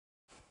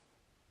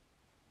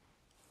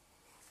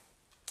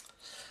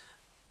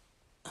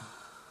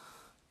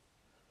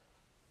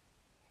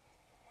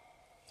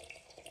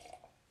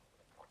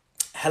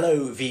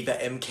Hello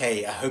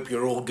VivaMK, I hope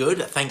you're all good.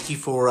 Thank you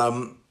for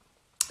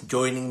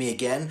joining me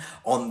again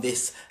on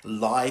this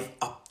live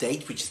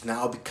update, which has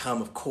now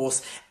become, of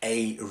course,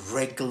 a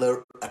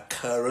regular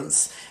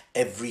occurrence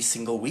every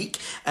single week.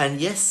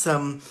 And yes,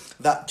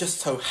 that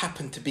just so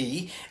happened to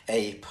be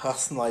a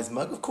personalized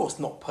mug. Of course,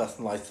 not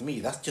personalized to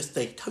me, that's just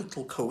a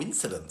total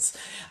coincidence.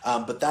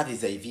 But that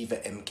is a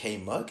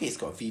VivaMK mug. It's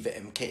got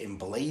VivaMK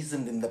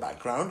emblazoned in the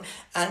background,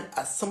 and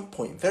at some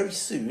point very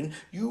soon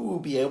you will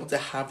be able to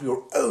have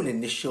your own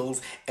initials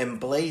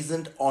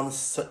emblazoned on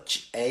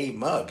such a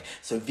mug.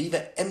 So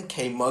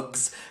VivaMK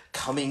mugs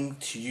coming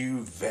to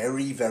you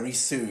very, very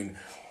soon.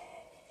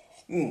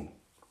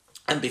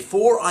 And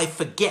before I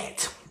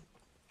forget,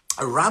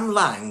 Ram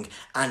Lang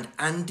and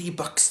Andy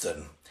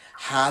Buxton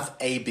have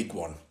a big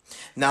one.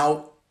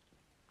 Now,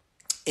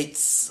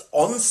 it's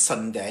on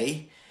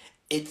Sunday.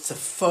 It's the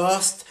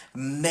first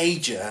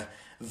major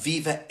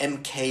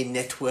VivaMK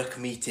network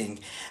meeting.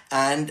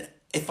 And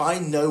if I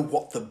know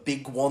what the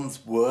big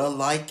ones were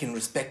like in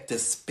respect to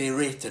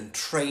spirit and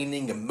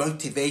training and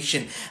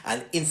motivation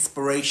and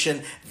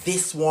inspiration,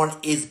 this one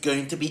is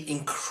going to be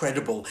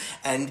incredible.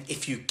 And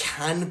if you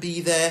can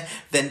be there,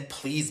 then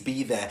please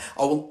be there.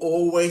 I will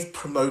always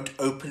promote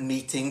open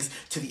meetings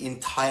to the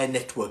entire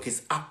network.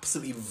 It's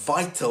absolutely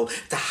vital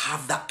to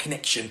have that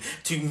connection,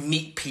 to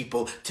meet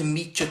people, to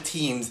meet your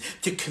teams,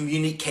 to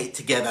communicate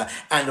together,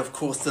 and of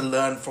course to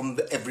learn from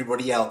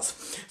everybody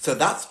else. So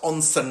that's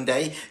on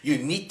Sunday. You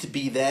need to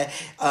be there.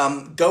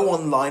 Go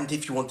online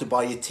if you want to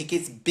buy your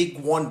tickets,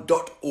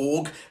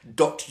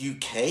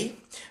 big1.org.uk.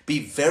 Be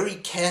very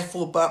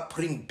careful about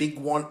putting Big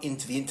One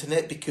into the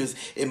internet because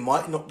it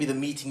might not be the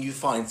meeting you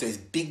find. So it's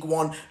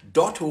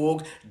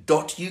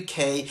big1.org.uk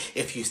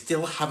if you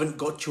still haven't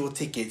got your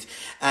ticket.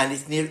 And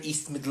it's near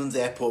East Midlands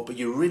Airport, but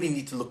you really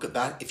need to look at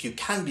that. If you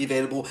can be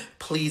available,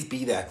 please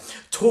be there.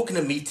 Talking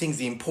of meetings,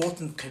 the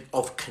importance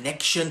of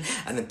connection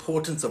and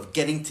importance of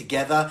getting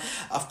together.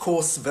 Of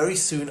course, very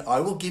soon I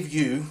will give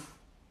you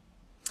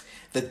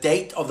the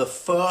date of the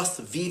first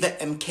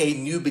VivaMK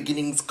New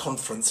Beginnings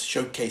Conference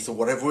Showcase, or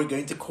whatever we're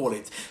going to call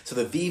it. So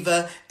the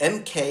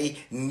VivaMK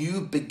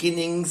New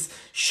Beginnings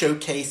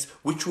Showcase,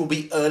 which will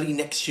be early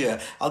next year.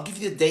 I'll give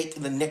you the date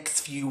in the next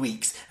few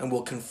weeks and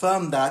we'll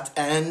confirm that,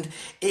 and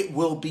it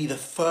will be the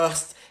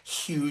first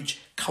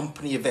huge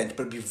company event,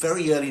 but it'll be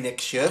very early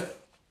next year.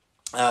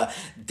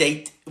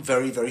 Date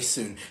very, very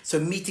soon. So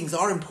meetings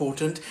are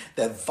important.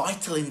 They're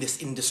vital in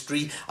this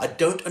industry. I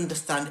don't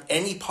understand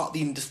any part of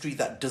the industry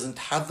that doesn't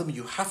have them.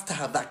 You have to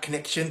have that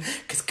connection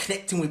because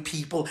connecting with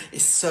people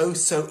is so,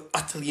 so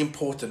utterly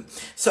important.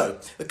 So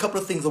a couple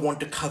of things I want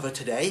to cover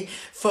today.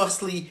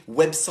 Firstly,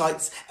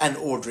 websites and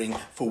ordering.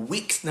 For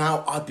weeks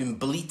now, I've been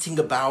bleating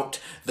about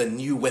the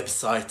new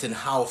website and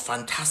how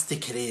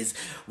fantastic it is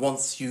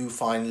once you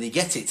finally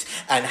get it,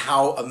 and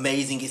how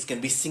amazing it's going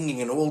to be,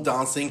 singing and all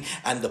dancing,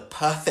 and the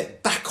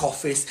perfect back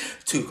office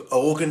to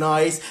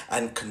organize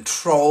and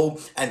control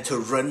and to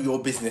run your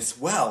business.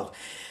 Well,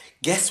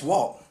 guess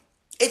what?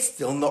 It's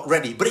still not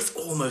ready, but it's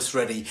almost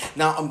ready.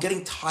 Now, I'm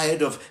getting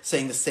tired of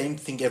saying the same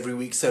thing every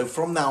week. So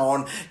from now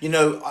on,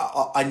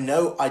 I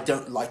know I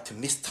don't like to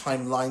miss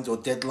timelines or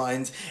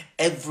deadlines.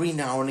 Every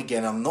now and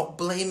again, I'm not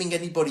blaming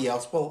anybody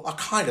else. Well, I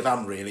kind of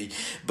am really.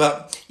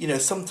 But,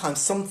 sometimes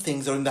some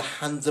things are in the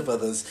hands of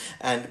others.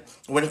 And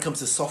when it comes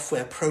to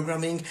software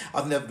programming,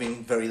 I've never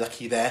been very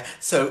lucky there.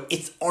 So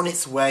it's on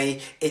its way.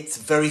 It's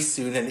very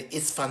soon and it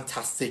is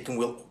fantastic. And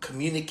we'll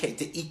communicate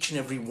to each and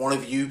every one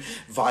of you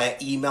via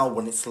email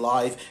when it's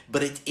live.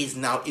 But it is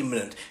now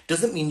imminent.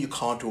 Doesn't mean you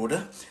can't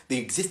order. The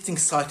existing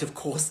site, of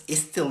course,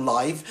 is still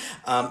live,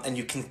 and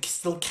you can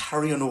still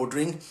carry on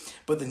ordering,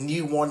 but the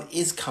new one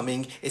is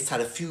coming. It's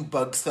had a few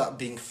bugs that are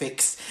being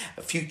fixed,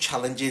 a few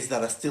challenges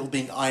that are still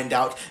being ironed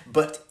out,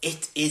 but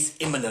it is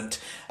imminent.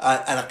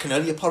 And I can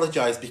only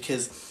apologize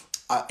because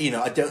I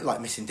don't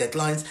like missing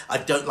deadlines. I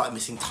don't like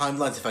missing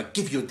timelines. If I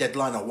give you a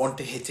deadline, I want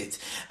to hit it.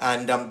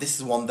 And this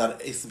is one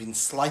that has been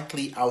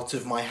slightly out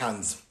of my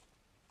hands.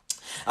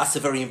 That's a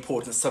very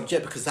important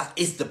subject because that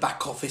is the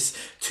back office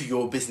to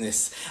your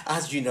business.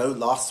 As you know,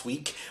 last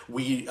week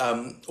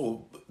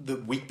or the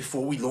week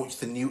before, we launched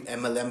the new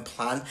MLM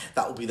plan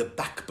that will be the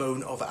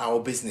backbone of our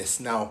business.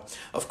 Now,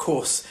 of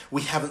course,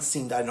 we haven't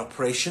seen that in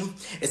operation.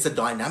 It's a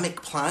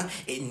dynamic plan.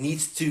 It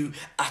needs to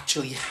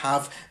actually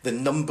have the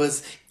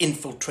numbers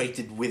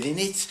infiltrated within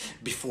it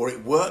before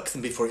it works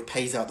and before it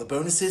pays out the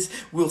bonuses.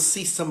 We'll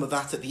see some of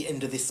that at the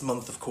end of this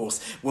month, of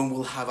course, when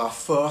we'll have our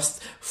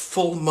first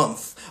full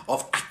month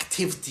of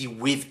activity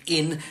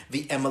within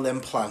the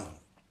MLM plan.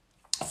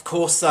 Of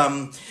course,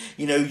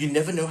 you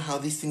never know how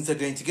these things are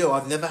going to go.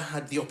 I've never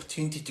had the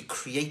opportunity to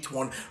create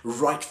one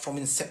right from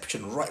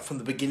inception, right from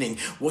the beginning.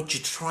 What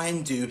you try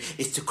and do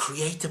is to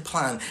create a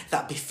plan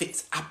that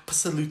befits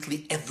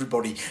absolutely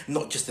everybody,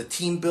 not just the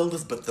team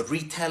builders, but the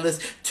retailers,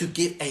 to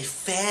give a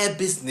fair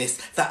business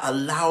that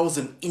allows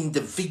an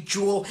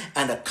individual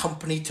and a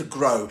company to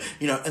grow.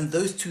 And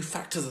those two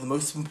factors are the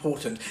most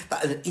important,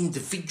 that an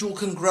individual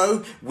can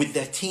grow with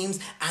their teams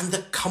and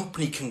the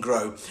company can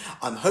grow.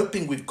 I'm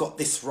hoping we've got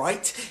this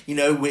right. You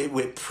know,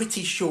 we're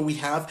pretty sure we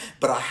have,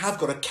 but I have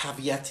got a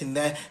caveat in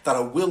there that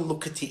I will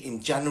look at it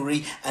in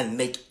January and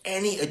make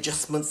any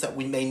adjustments that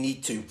we may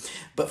need to.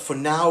 But for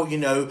now, you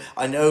know,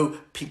 I know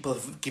people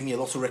have given me a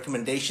lot of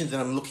recommendations,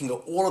 and I'm looking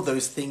at all of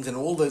those things and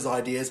all those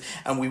ideas,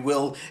 and we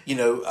will, you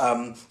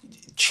know,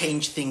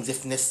 change things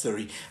if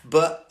necessary.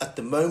 But at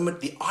the moment,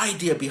 the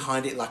idea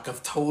behind it, like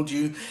I've told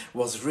you,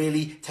 was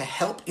really to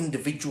help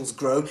individuals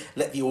grow,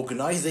 let the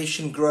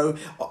organization grow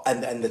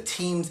and the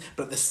teams,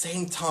 but at the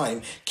same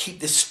time keep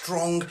this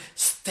strong,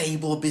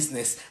 stable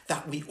business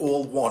that we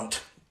all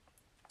want.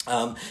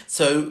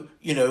 So,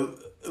 you know,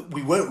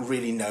 we won't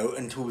really know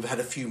until we've had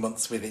a few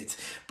months with it,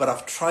 but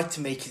I've tried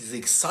to make it as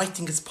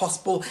exciting as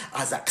possible,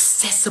 as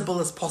accessible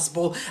as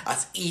possible,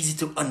 as easy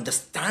to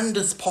understand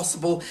as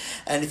possible.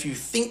 And if you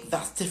think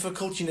that's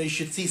difficult, you know, you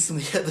should see some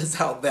of the others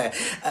out there.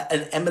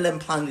 An MLM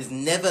plan is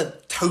never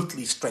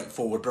totally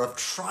straightforward, but I've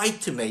tried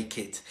to make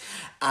it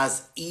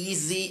as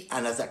easy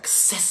and as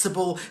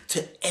accessible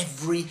to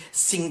every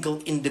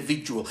single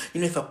individual. You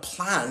know, if a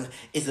plan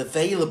is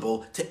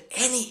available to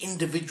any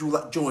individual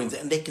that joins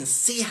it and they can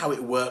see how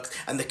it works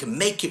and they can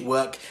make it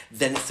work,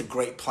 then it's a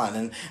great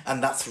plan.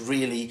 And that's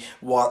really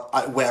where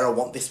I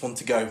want this one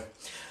to go.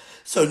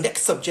 So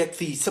next subject,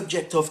 the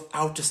subject of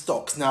out of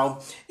stocks.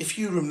 Now, if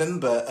you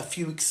remember a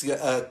few weeks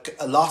ago,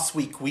 last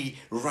week, we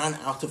ran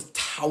out of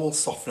towel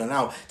softener.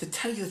 Now, to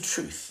tell you the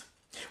truth,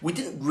 we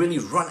didn't really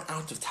run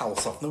out of towel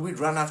softener. We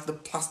ran out of the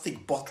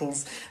plastic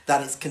bottles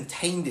that it's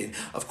contained in.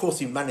 Of course,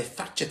 we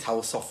manufacture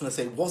towel softener,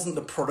 so it wasn't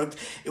the product,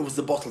 it was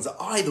the bottles.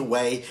 Either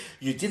way,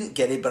 you didn't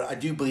get it, but I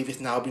do believe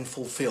it's now been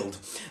fulfilled.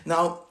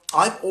 Now,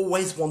 I've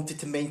always wanted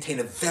to maintain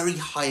a very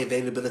high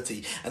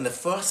availability, and the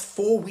first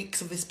 4 weeks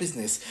of this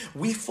business,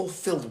 we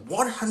fulfilled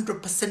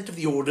 100% of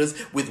the orders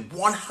with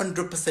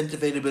 100%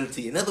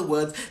 availability. In other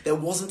words, there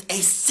wasn't a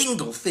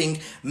single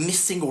thing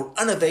missing or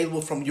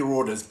unavailable from your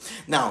orders.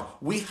 Now,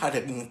 we had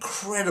an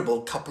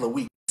incredible couple of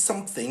weeks,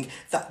 something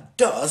that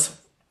does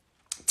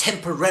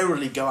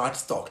temporarily go out of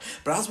stock.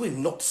 But as we're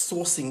not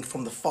sourcing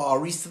from the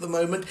Far East at the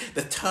moment,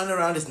 the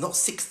turnaround is not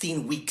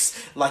 16 weeks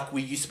like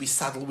we used to be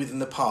saddled with in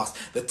the past.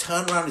 The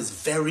turnaround is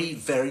very,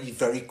 very,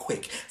 very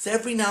quick. So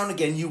every now and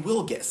again you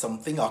will get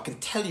something. I can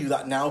tell you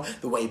that now,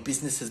 the way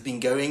business has been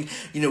going.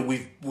 You know,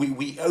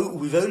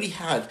 we've only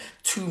had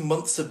 2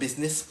 months of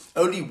business,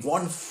 only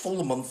 1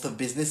 full month of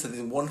business, and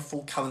then 1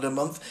 full calendar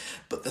month.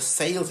 But the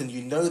sales, and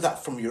you know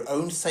that from your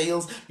own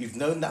sales, you've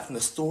known that from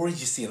the stories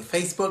you see on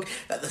Facebook,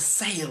 that the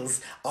sales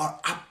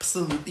are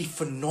absolutely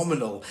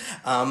phenomenal.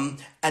 And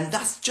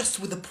that's just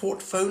with a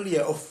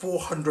portfolio of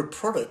 400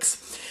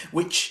 products,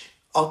 which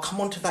I'll come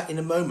on to that in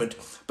a moment.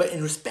 But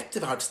in respect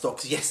of out of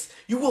stocks, yes,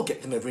 you will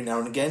get them every now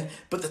and again,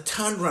 but the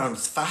turnaround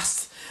is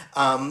fast,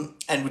 and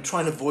we try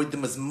and avoid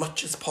them as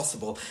much as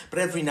possible. But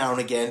every now and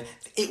again,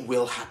 it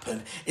will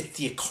happen. It's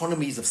the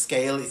economies of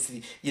scale. It's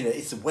the, you know,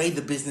 it's the way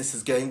the business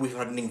is going. We've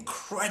had an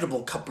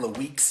incredible couple of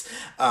weeks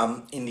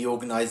in the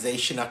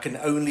organization. I can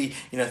only,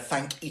 you know,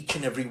 thank each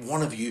and every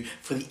one of you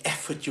for the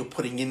effort you're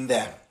putting in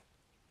there.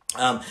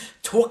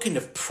 Talking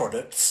of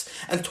products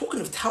and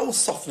talking of towel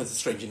softeners,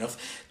 strange enough,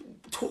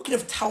 talking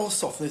of towel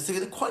softeners,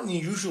 they're quite an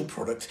unusual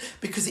product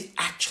because it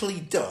actually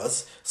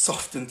does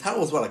soften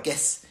towels. Well, I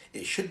guess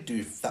it should do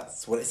if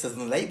that's what it says on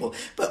the label.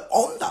 But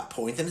on that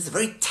point, and it's a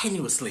very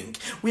tenuous link,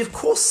 we of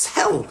course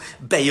sell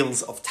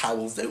bales of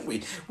towels, don't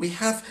we? We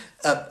have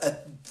a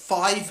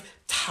 5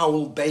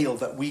 towel bale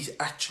that we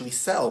actually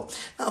sell.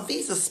 Now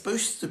these are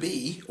supposed to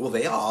be, or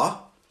they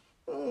are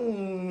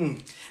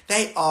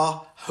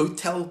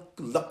hotel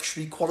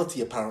luxury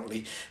quality,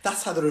 apparently.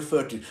 That's how they're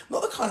referred to.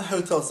 Not the kind of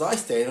hotels I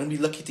stay in, I'm only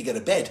lucky to get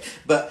a bed,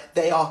 but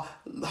they are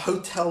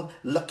hotel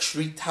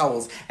luxury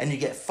towels. And you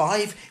get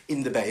 5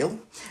 in the bale,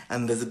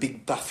 and there's a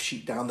big bath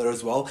sheet down there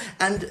as well.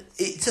 And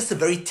it's just a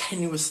very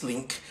tenuous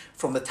link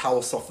from the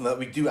towel softener that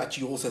we do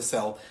actually also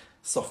sell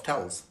soft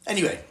towels.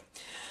 Anyway,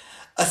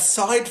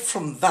 aside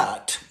from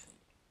that,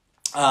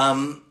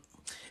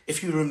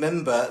 if you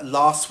remember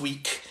last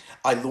week,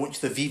 I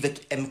launched the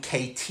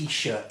VivaMK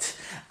t-shirt,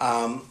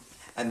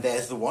 and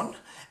there's the one.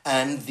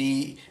 And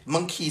the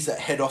monkeys at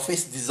head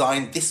office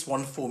designed this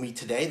one for me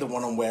today, the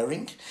one I'm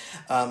wearing.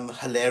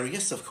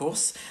 Hilarious, of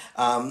course.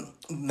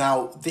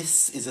 Now,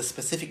 this is a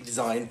specific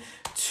design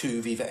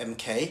to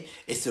VivaMK.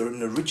 It's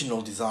an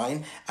original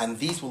design, and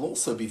these will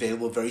also be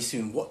available very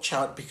soon. Watch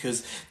out,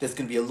 because there's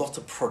going to be a lot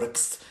of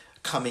products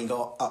coming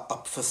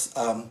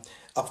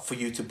up for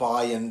you to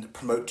buy and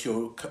promote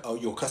to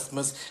your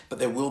customers, but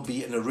there will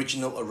be an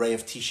original array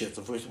of t-shirts,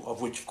 of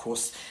which of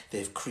course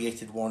they've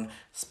created one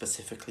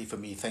specifically for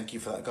me. Thank you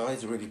for that,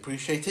 guys. I really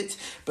appreciate it.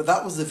 But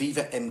that was the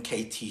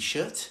VivaMK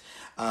t-shirt.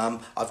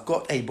 I've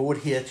got a board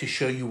here to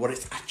show you what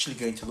it's actually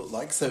going to look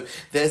like. So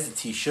there's the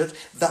t-shirt.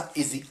 That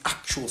is the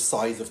actual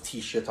size of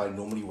t-shirt I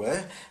normally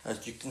wear.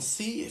 As you can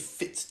see, it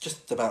fits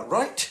just about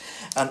right.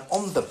 And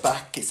on the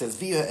back it says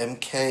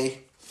VivaMK.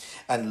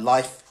 and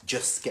life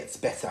just gets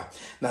better.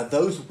 Now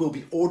those will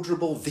be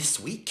orderable this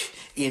week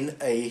in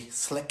a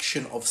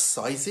selection of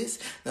sizes.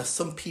 Now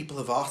some people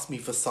have asked me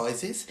for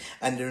sizes,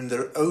 and in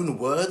their own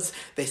words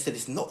they said,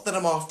 it's not that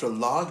I'm after a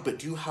large, but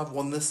do you have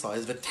one the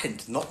size of a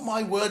tent? Not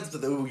my words,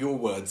 but they were your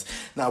words.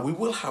 Now we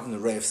will have an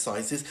array of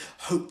sizes,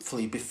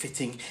 hopefully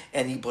befitting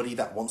anybody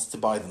that wants to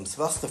buy them.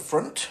 So that's the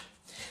front.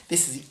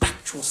 This is the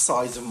actual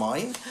size of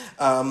mine.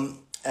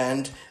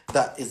 And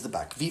that is the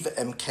back.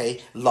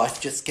 VivaMK,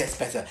 life just gets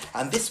better.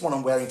 And this one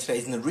I'm wearing today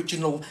is an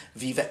original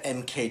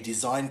VivaMK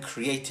design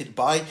created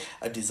by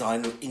a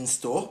designer in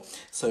store.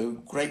 So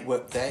great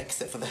work there,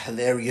 except for the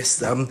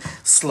hilarious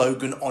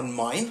slogan on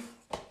mine.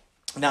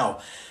 Now,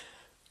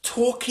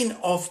 talking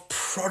of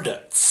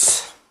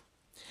products,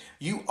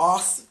 you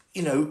asked,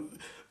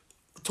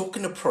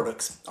 talking of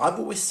products, I've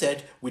always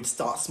said we'd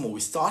start small. We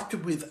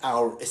started with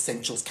our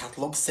essentials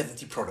catalogue,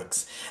 70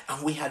 products,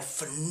 and we had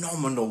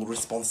phenomenal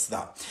response to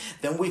that.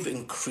 Then we've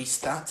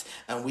increased that,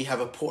 and we have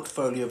a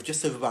portfolio of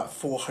just over about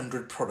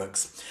 400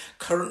 products.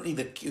 Currently,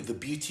 the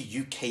Beauty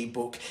UK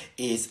book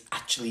is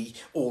actually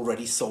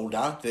already sold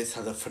out. This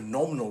has a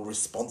phenomenal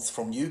response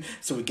from you,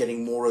 so we're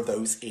getting more of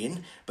those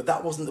in. But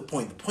that wasn't the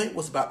point. The point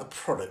was about the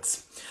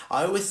products.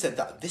 I always said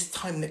that this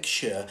time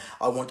next year,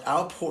 I want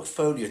our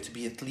portfolio to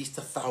be at least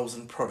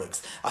 1,000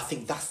 products. I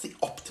think that's the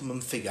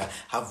optimum figure.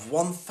 Have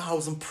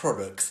 1,000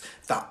 products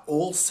that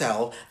all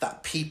sell,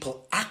 that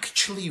people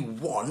actually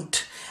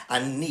want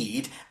and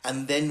need,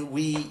 and then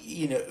we,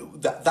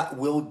 that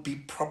will be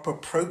proper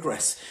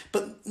progress.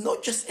 But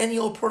not just any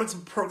old products,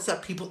 but products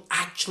that people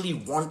actually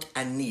want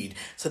and need.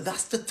 So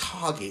that's the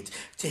target,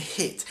 to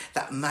hit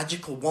that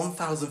magical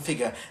 1,000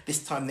 figure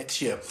this time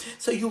next year.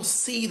 So you'll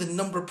see the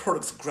number of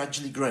products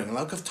gradually growing.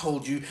 Like I've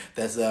told you,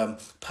 there's a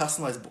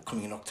personalized book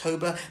coming in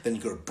October, then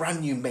you've got a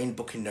brand new main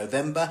book in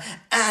November,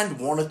 and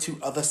one or two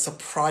other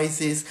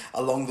surprises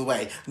along the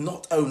way.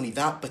 Not only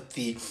that, but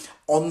the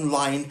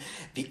online,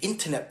 the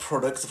internet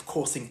products, of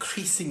course,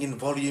 increasing in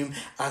volume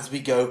as we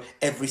go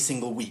every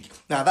single week.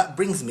 Now that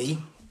brings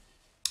me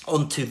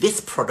onto this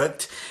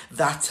product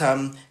that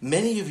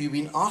many of you have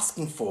been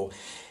asking for.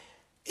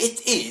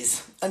 It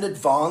is an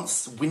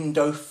advanced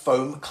window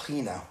foam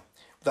cleaner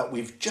that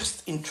we've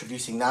just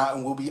introducing now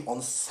and will be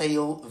on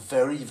sale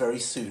very, very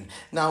soon.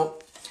 Now,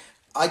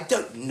 I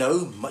don't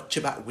know much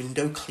about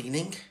window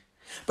cleaning,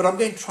 but I'm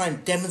going to try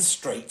and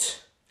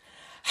demonstrate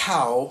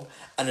how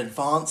an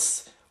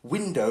advanced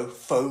window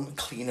foam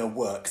cleaner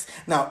works.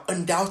 Now,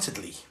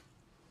 undoubtedly,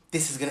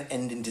 this is going to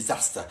end in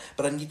disaster,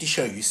 but I need to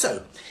show you.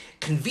 So,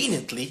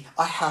 conveniently,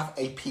 I have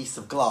a piece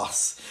of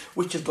glass,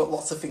 which has got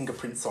lots of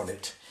fingerprints on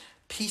it.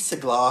 Piece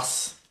of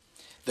glass,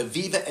 the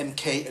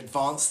VivaMK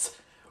Advanced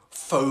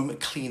Foam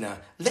Cleaner.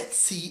 Let's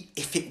see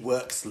if it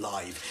works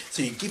live.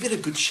 So you give it a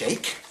good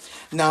shake.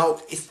 Now,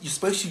 you're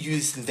supposed to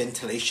use this in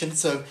ventilation,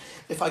 so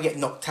if I get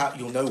knocked out,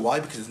 you'll know why,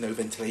 because there's no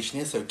ventilation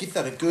here. So give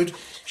that a good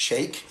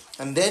shake.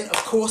 And then,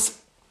 of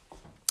course,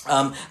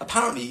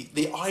 apparently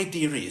the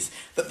idea is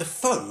that the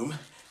foam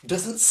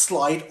doesn't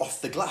slide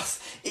off the glass.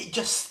 It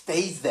just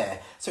stays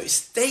there. So it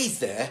stays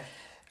there,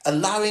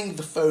 allowing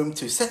the foam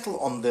to settle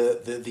on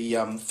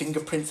the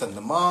fingerprints and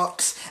the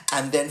marks,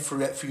 and then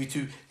for you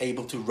to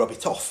able to rub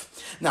it off.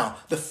 Now,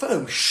 the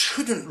foam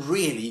shouldn't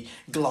really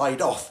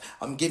glide off.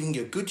 I'm giving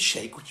you a good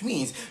shake, which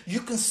means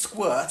you can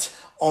squirt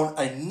on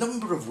a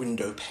number of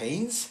window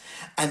panes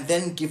and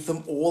then give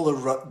them all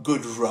a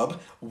good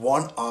rub,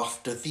 one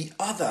after the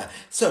other.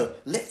 So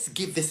let's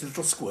give this a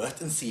little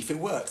squirt and see if it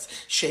works.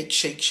 Shake,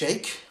 shake,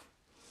 shake.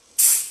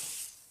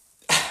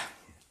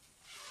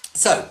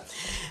 So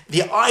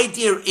the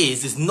idea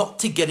is not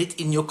to get it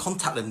in your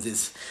contact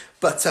lenses,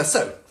 but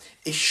so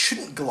it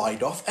shouldn't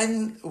glide off,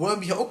 and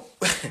won't be, no,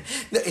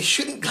 it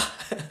shouldn't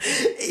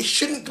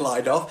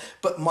glide off,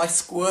 but my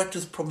squirt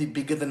is probably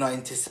bigger than I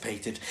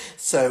anticipated,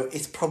 so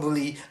it's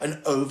probably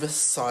an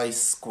oversized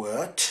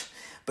squirt.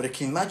 But I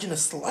can imagine a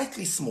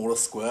slightly smaller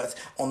squirt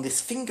on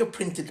this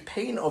fingerprinted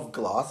pane of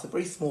glass, a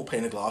very small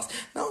pane of glass.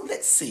 Now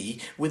let's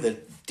see, with a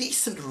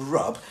decent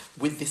rub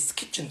with this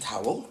kitchen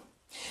towel,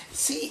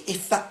 see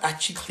if that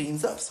actually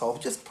cleans up. So I'll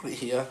just put it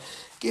here,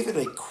 give it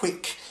a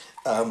quick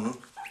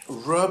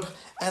rub,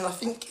 and I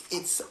think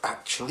it's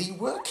actually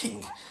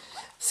working.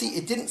 See,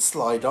 it didn't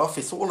slide off.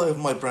 It's all over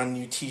my brand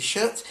new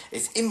t-shirt.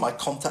 It's in my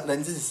contact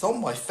lenses. It's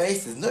on my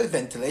face. There's no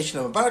ventilation.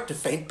 I'm about to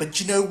faint, but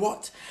you know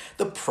what?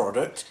 The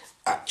product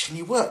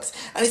actually works.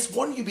 And it's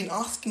one you've been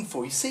asking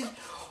for. You see,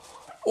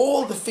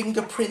 all the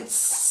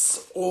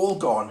fingerprints, all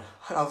gone.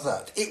 How's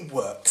that? It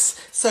works.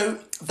 So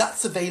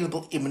that's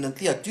available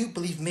imminently. I do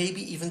believe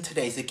maybe even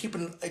today. So keep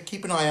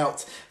an eye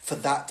out for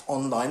that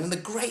online. And the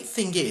great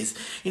thing is,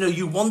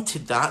 you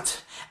wanted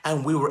that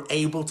and we were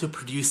able to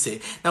produce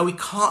it. Now, we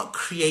can't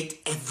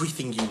create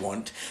everything you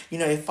want.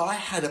 If I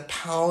had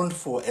 £1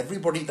 for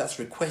everybody that's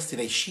requested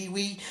a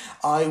shiwi,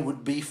 I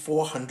would be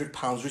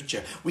 £400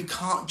 richer. We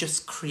can't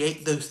just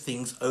create those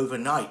things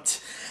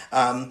overnight.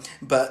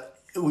 But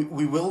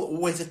we will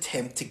always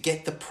attempt to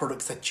get the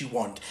products that you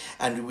want,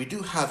 and we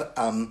do have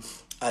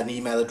an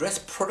email address,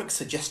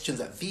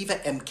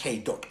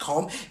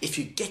 productsuggestions@vivamk.com. If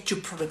you get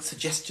your product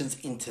suggestions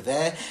into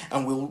there,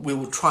 and we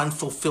will try and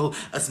fulfill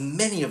as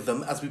many of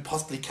them as we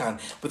possibly can.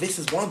 But this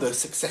is one of those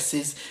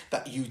successes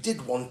that you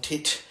did want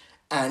it,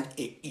 and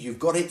you've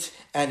got it,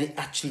 and it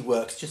actually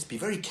works. Just be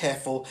very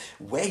careful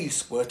where you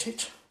squirt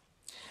it.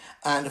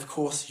 And of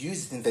course,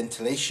 use it in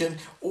ventilation.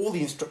 All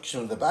the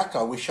instructions on the back,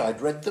 I wish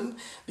I'd read them,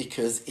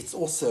 because it's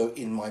also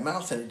in my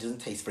mouth and it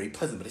doesn't taste very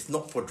pleasant, but it's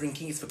not for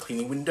drinking, it's for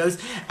cleaning windows.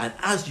 And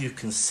as you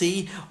can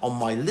see on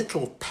my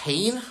little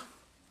pane,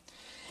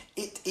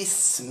 it is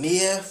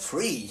smear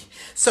free.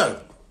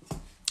 So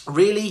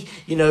really,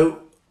 you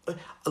know,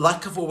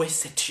 like I've always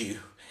said to you,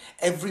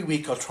 every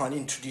week I'll try and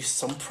introduce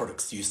some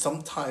products to you.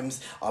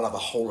 Sometimes I'll have a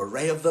whole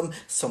array of them,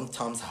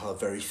 sometimes I'll have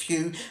very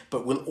few,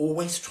 but we'll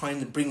always try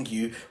and bring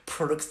you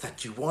products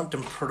that you want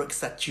and products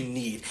that you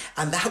need.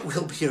 And that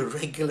will be a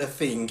regular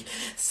thing.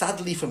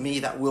 Sadly for me,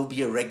 that will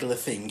be a regular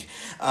thing.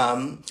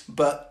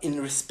 But in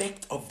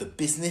respect of the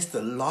business,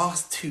 the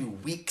last 2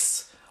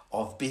 weeks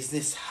of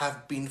business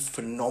have been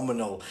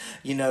phenomenal.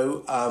 You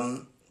know,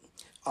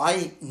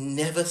 I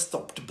never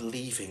stopped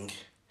believing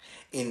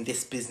in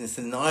this business,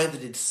 and neither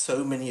did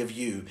so many of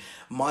you.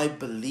 My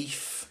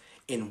belief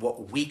in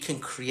what we can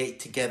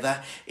create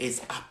together is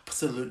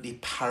absolutely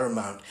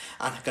paramount,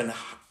 and I can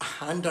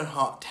hand on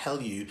heart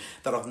tell you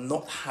that I've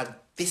not had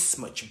this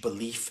much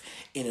belief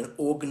in an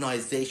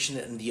organization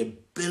and the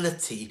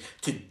ability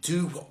to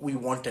do what we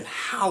want and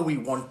how we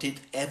want it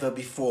ever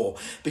before,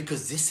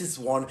 because this is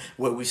one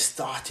where we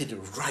started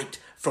right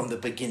from the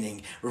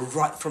beginning,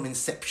 right from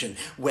inception,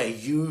 where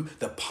you,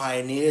 the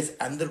pioneers,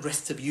 and the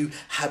rest of you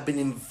have been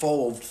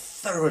involved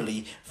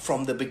thoroughly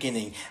from the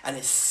beginning. And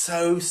it's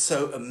so,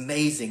 so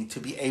amazing to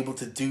be able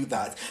to do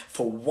that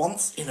for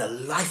once in a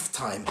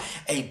lifetime.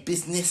 A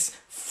business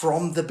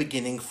from the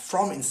beginning,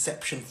 from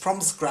inception, from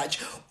scratch,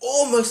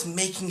 almost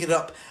making it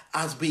up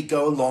as we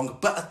go along,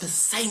 but at the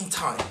same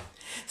time,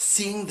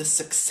 seeing the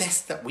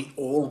success that we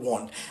all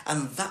want.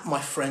 And that,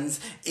 my friends,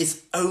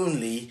 is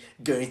only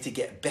going to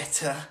get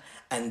better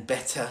and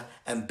better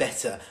and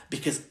better,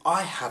 because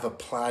I have a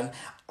plan,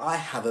 I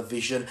have a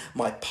vision,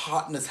 my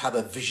partners have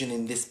a vision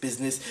in this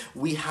business.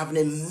 We have an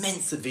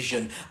immense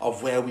vision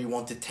of where we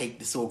want to take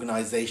this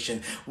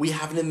organization. We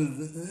have an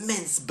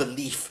immense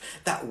belief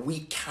that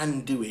we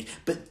can do it,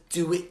 but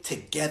do it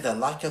together.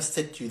 Like I've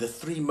said to you, the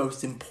 3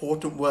 most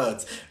important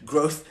words: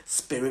 growth,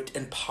 spirit,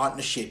 and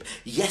partnership.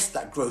 Yes,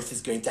 that growth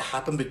is going to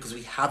happen because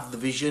we have the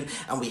vision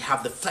and we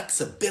have the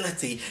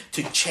flexibility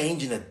to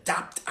change and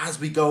adapt as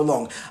we go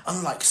along.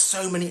 Unlike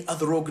so many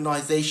other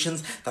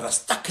organizations that are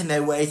stuck in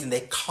their ways and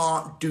they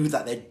can't do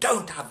that, they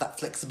don't have that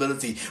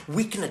flexibility.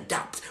 We can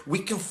adapt, we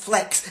can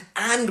flex,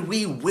 and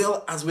we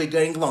will as we're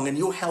going along, and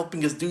you're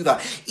helping us do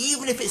that.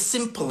 Even if it's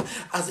simple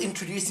as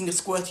introducing a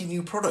squirty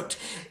new product,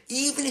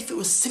 even if it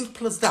was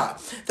simple as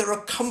that, there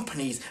are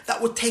companies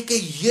that would take a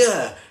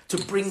year to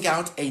bring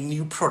out a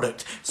new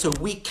product. So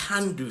we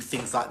can do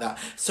things like that.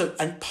 So,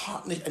 and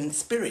partner and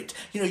spirit,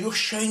 you know, you're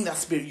showing that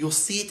spirit. You'll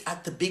see it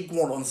at the big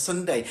one on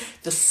Sunday.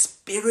 The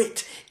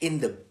spirit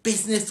in the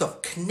business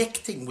of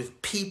connecting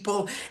with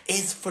people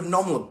is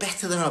phenomenal,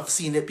 better than I've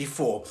seen it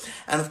before.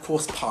 And of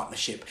course,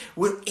 partnership.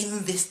 We're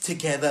in this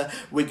together.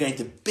 We're going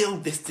to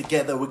build this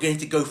together. We're going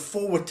to go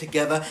forward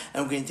together,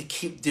 and we're going to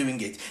keep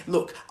doing it.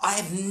 Look, I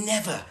have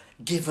never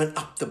given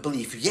up the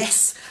belief.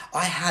 Yes,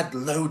 I had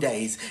low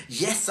days.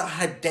 Yes, I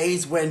had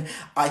days when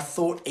I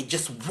thought it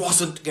just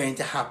wasn't going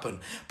to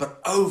happen.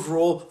 But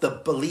overall, the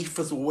belief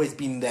has always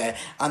been there.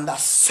 And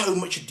that's so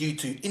much due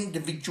to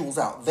individuals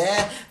out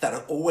there that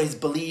have always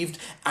believed,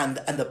 and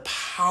the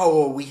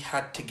power we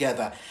had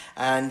together.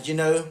 And you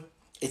know,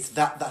 it's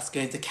that's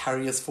going to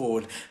carry us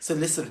forward. So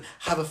listen,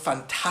 have a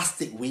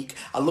fantastic week.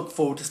 I look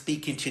forward to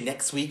speaking to you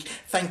next week.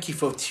 Thank you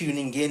for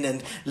tuning in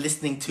and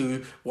listening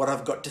to what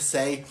I've got to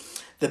say.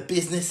 The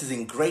business is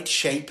in great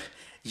shape.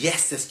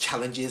 Yes, there's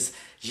challenges.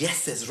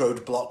 Yes, there's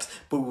roadblocks,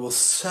 but we will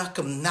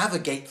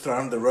circumnavigate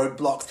through the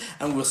roadblocks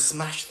and we'll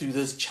smash through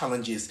those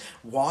challenges.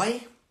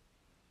 Why?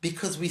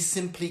 Because we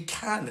simply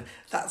can.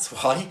 That's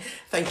why.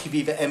 Thank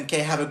you, VivaMK.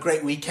 Have a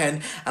great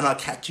weekend, and I'll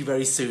catch you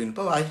very soon.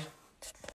 Bye-bye.